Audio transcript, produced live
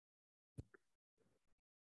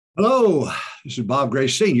Hello, this is Bob Gray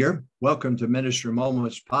Sr. Welcome to Ministry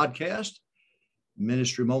Moments Podcast,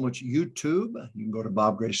 Ministry Moments YouTube. You can go to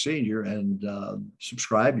Bob Gray Sr. and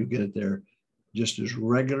subscribe. You get it there just as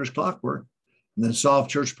regular as clockwork. And then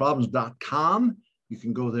solvechurchproblems.com. You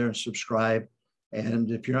can go there and subscribe.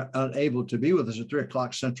 And if you're unable to be with us at 3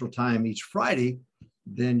 o'clock Central Time each Friday,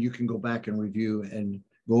 then you can go back and review and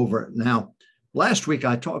go over it. Now, last week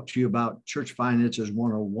I talked to you about Church Finances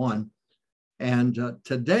 101. And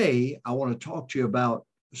today, I want to talk to you about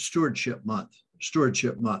Stewardship Month.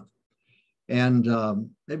 And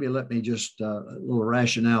maybe let me just a little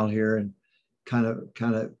rationale here and kind of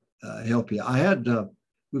help you.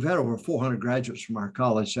 We've had over 400 graduates from our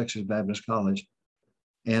college, Texas Baptist College.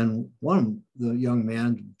 And one of the young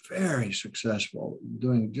men, very successful,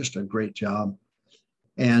 doing just a great job.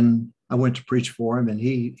 And I went to preach for him, and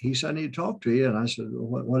he said, I need to talk to you. And I said,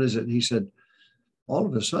 what is it? And he said, all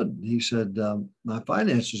of a sudden, he said, my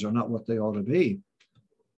finances are not what they ought to be.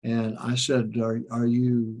 And I said, are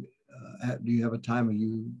you, do you have a time when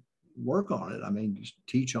you work on it? I mean, just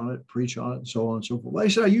teach on it, preach on it, and so on and so forth. Well, he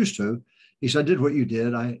said, I used to. He said, I did what you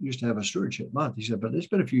did. I used to have a stewardship month. He said, but it's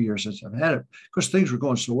been a few years since I've had it because things were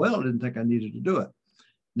going so well. I didn't think I needed to do it.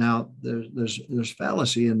 Now, there's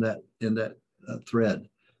fallacy in that thread.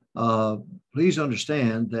 Please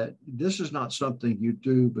understand that this is not something you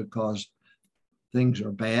do because things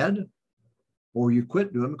are bad, or you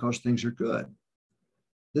quit doing because things are good.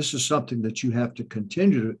 This is something that you have to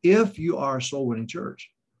continue to do if you are a soul winning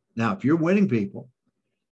church. Now, if you're winning people,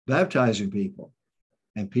 baptizing people,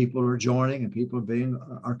 and people are joining and people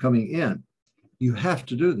are coming in, you have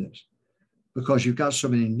to do this because you've got so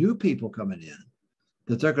many new people coming in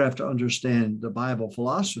that they're going to have to understand the Bible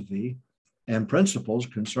philosophy and principles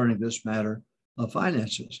concerning this matter of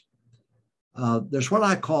finances. There's what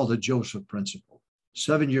I call the Joseph principle.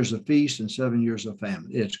 7 years of feast and 7 years of famine.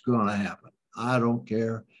 It's going to happen. I don't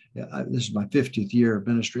care. This is my 50th year of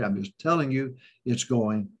ministry. I'm just telling you, it's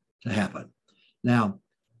going to happen. Now,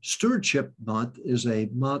 Stewardship Month is a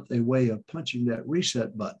way of punching that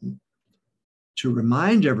reset button to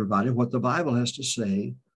remind everybody what the Bible has to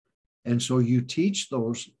say. And so you teach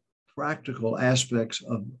those practical aspects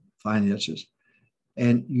of finances.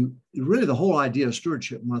 And really, the whole idea of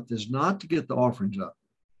Stewardship Month is not to get the offerings up.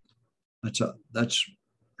 That's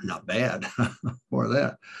not bad for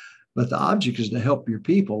that. But the object is to help your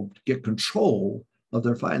people get control of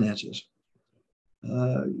their finances.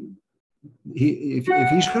 If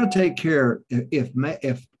he's going to take care,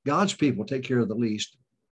 if God's people take care of the least,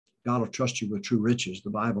 God will trust you with true riches.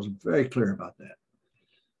 The Bible's very clear about that.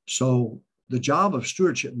 So the job of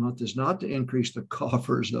Stewardship Month is not to increase the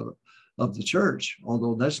coffers of the church,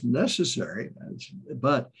 although that's necessary,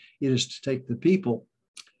 but it is to take the people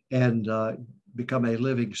and become a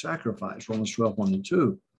living sacrifice. Romans 12, 1 and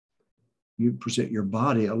 2. You present your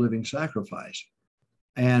body a living sacrifice.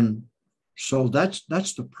 And so that's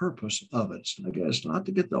the purpose of it. Again, it's not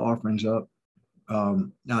to get the offerings up.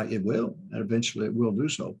 Now it will, and eventually it will do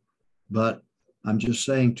so. But I'm just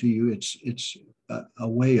saying to you, it's a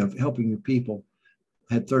way of helping your people.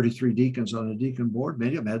 I had 33 deacons on the deacon board.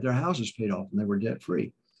 Many of them had their houses paid off and they were debt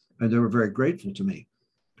free. And they were very grateful to me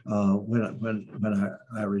when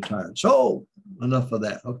I retired. So enough of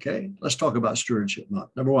that. Okay, let's talk about Stewardship Month.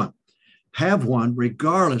 Number one, have one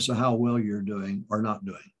regardless of how well you're doing or not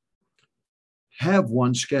doing. Have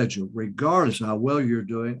one scheduled regardless of how well you're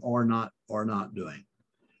doing or not doing.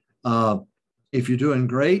 If you're doing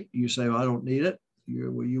great, you say, well, I don't need it.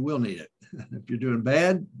 You will need it. If you're doing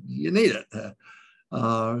bad, you need it.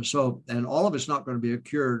 And all of it's not going to be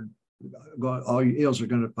cured. All your ills are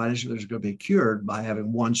going to be cured by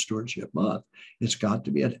having one Stewardship Month. It's got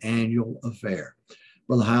to be an annual affair.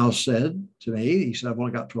 Brother House said to me, he said, I've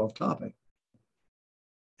only got 12 topics.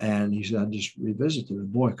 And he said, I just revisited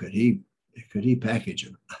it. Boy, could he package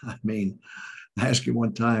it. I mean, I asked him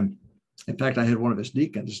one time. In fact, I had one of his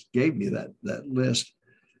deacons gave me that list.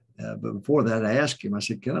 But before that, I asked him, I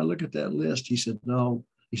said, can I look at that list? He said, no.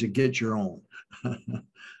 He said, get your own.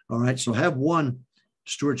 All right. So have one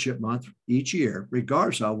Stewardship Month each year,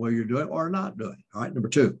 regardless of how well you're doing or not doing. All right. Number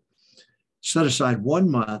two, set aside 1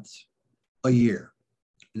 month a year,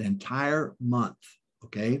 an entire month.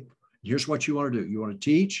 Okay. Here's what you want to do. You want to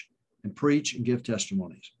teach and preach and give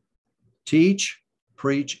testimonies. Teach,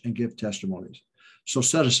 preach, and give testimonies. So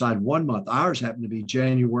set aside 1 month. Ours happened to be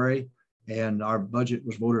January, and our budget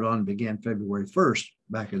was voted on and began February 1st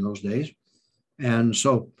back in those days. And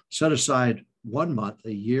so set aside 1 month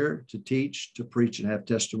a year to teach, to preach, and have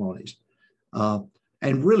testimonies.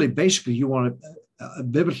 And really, basically, you want to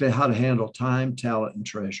biblically how to handle time, talent, and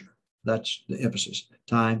treasure. That's the emphasis: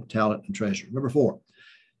 time, talent, and treasure. Number four,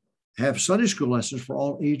 Have Sunday school lessons for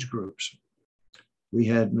all age groups. We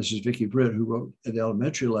had Mrs. Vicki Britt, who wrote the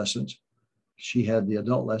elementary lessons. She had the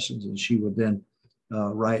adult lessons, and she would then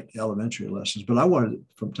write elementary lessons. But I wanted it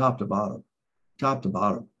from top to bottom, top to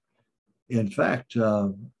bottom. In fact,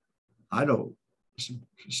 I know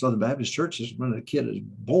Southern Baptist churches, when a kid is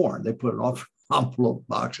born, they put an envelope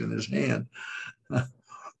box in his hand.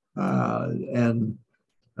 And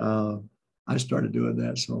I started doing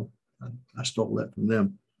that, so I stole that from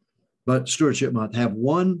them. But Stewardship Month, have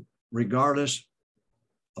one regardless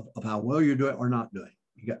of how well you're doing or not doing.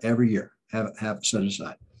 You got every year, have it set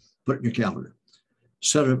aside. Put it in your calendar.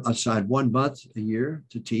 Set aside 1 month a year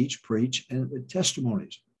to teach, preach, and with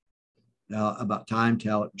testimonies about time,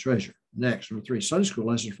 talent, and treasure. Next, number 3, Sunday school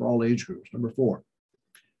lessons for all age groups. Number 4,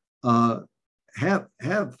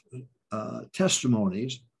 have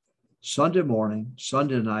testimonies Sunday morning,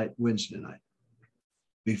 Sunday night, Wednesday night.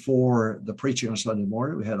 Before the preaching on Sunday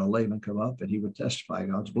morning, we had a layman come up and he would testify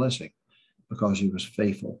God's blessing because he was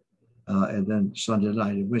faithful. And then Sunday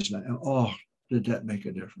night and Wednesday night, oh, did that make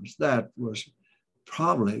a difference? That was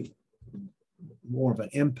probably more of an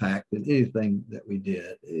impact than anything that we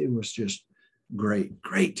did. It was just great,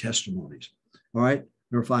 great testimonies. All right.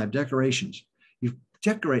 Number 5, decorations. You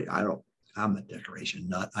decorate. I'm a decoration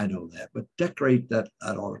nut. I know that, but decorate that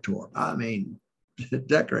auditorium. I mean,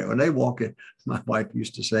 decorate. When they walk in, my wife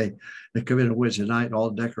used to say, they come in on Wednesday night and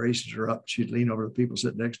all the decorations are up. She'd lean over to the people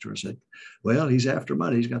sitting next to her and say, well, he's after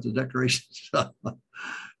money. He's got the decorations up.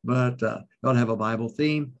 But you ought to have a Bible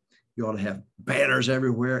theme. You ought to have banners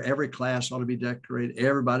everywhere. Every class ought to be decorated.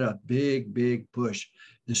 Everybody, a big, big push.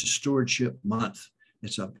 This is Stewardship Month.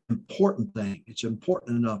 It's an important thing. It's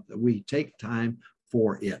important enough that we take time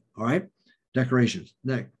for it. All right. Decorations.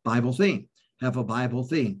 Next, Bible theme. Have a Bible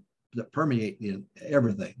theme that permeate in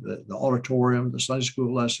everything. The auditorium, the Sunday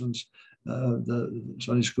school lessons, the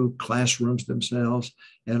Sunday school classrooms themselves,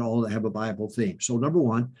 and all that have a Bible theme. So number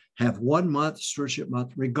 1, have 1 month, Stewardship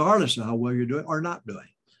Month, regardless of how well you're doing or not doing.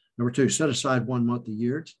 Number 2, set aside 1 month a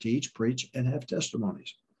year to teach, preach, and have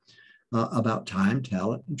testimonies about time,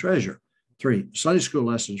 talent, and treasure. 3, Sunday school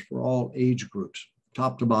lessons for all age groups,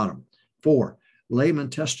 top to bottom. 4, layman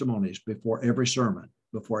testimonies before every sermon,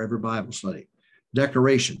 before every Bible study.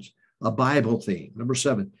 Decorations, a Bible theme. Number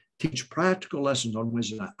 7, teach practical lessons on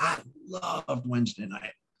Wednesday night. I loved Wednesday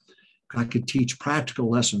night. I could teach practical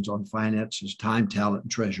lessons on finances, time, talent,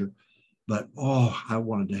 and treasure. But, I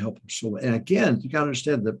wanted to help them so. And again, you got to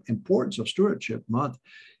understand the importance of Stewardship Month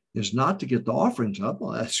is not to get the offerings up.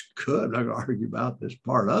 Well, that's good. I'm not going to argue about this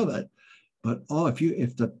part of it. But,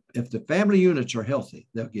 if the family units are healthy,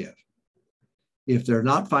 they'll give. If they're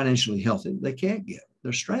not financially healthy, they can't give.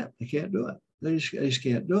 They're strapped. They can't do it. They just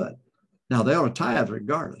can't do it. Now, they ought to tithe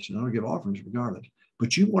regardless, and they ought to give offerings regardless.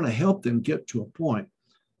 But you want to help them get to a point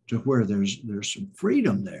to where there's some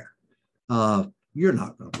freedom there. You're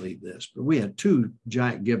not going to believe this, but we had 2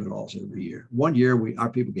 giant give-it-alls every year. One year, our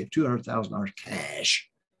people gave $200,000 cash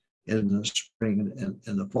in the spring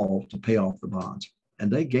and the fall to pay off the bonds.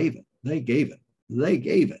 And they gave it. They gave it.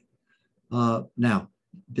 Now,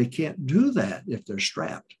 they can't do that if they're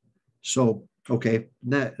strapped. So, okay,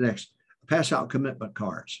 next, pass out commitment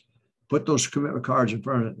cards. Put those commitment cards in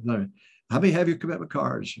front of them. How many have your commitment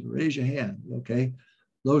cards? Raise your hand, okay?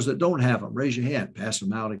 Those that don't have them, raise your hand, pass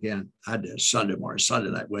them out again. I did Sunday morning,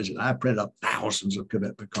 Sunday night, Wednesday. I printed up thousands of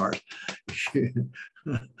commitment cards.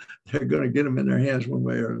 They're going to get them in their hands one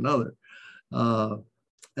way or another.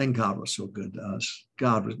 And God was so good to us.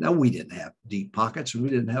 Now we didn't have deep pockets and we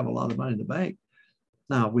didn't have a lot of money in the bank.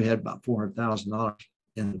 Now we had about $400,000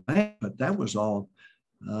 in the bank, but that was all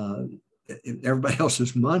everybody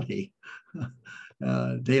else's money.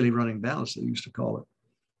 Daily running balance, they used to call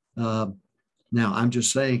it. Now, I'm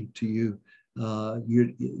just saying to you,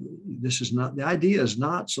 this is not, the idea is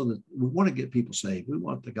not so that we want to get people saved. We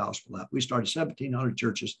want the gospel out. We started 1,700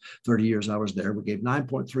 churches, 30 years I was there. We gave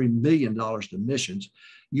 $9.3 million to missions.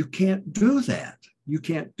 You can't do that. You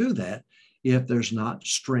can't do that if there's not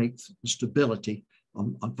strength and stability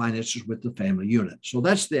on finances with the family unit. So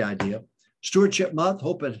that's the idea. Stewardship Month,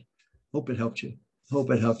 hope it helped you.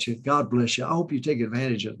 Hope it helped you. God bless you. I hope you take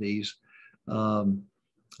advantage of these.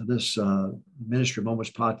 This Ministry Moments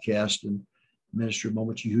podcast and Ministry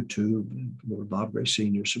Moments YouTube. Go to Bob Gray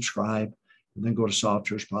Sr., subscribe, and then go to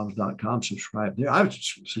solvedchurchproblems.com, subscribe there. I would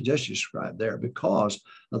suggest you subscribe there because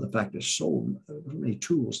of the fact there's so many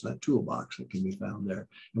tools in that toolbox that can be found there.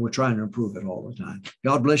 And we're trying to improve it all the time.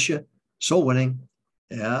 God bless you. Soul winning.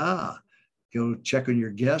 Yeah. Go check on your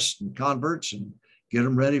guests and converts and get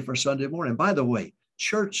them ready for Sunday morning. By the way,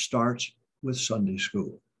 church starts with Sunday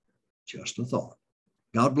school. Just a thought.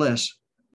 God bless.